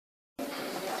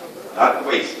not the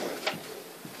waste,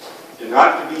 and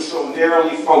not to be so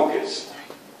narrowly focused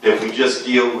that we just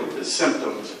deal with the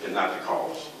symptoms and not the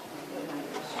cause.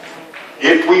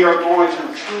 If we are going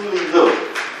to truly look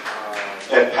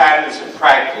at patterns and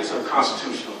practice of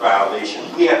constitutional violation,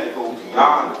 we have to go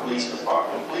beyond the police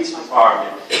department. The police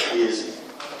department is,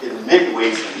 in many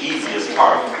ways, the easiest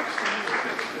part.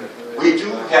 We do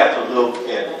have to look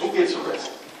at who gets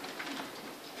arrested,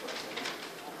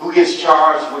 who gets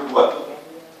charged with what.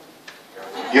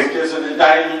 If there's an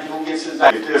indictment, who gets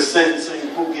indicted? If there's sentencing,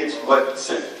 who gets what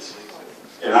sentence?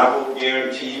 And I will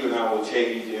guarantee you and I will tell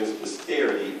you there's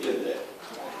disparity in that.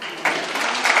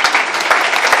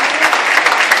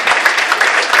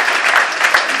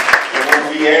 And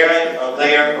when we add a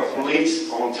layer of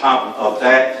police on top of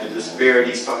that, the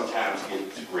disparity sometimes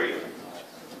gets greater.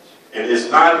 And it's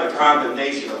not a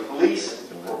condemnation of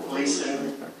police or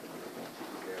policing.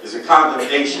 It's a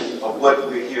condemnation of what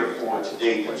we're here for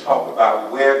today to talk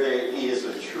about where there is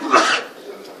a true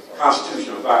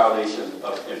constitutional violation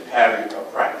of and pattern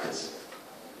of practice.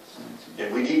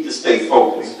 And we need to stay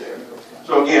focused there.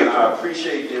 So again, I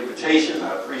appreciate the invitation.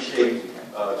 I appreciate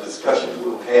the discussion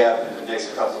we'll have in the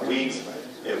next couple of weeks.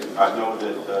 And I know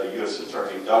that U.S.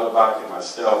 Attorney Delabach and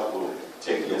myself will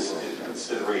take this into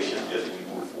consideration as we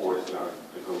move forward in our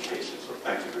negotiations. So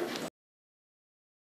thank you very much.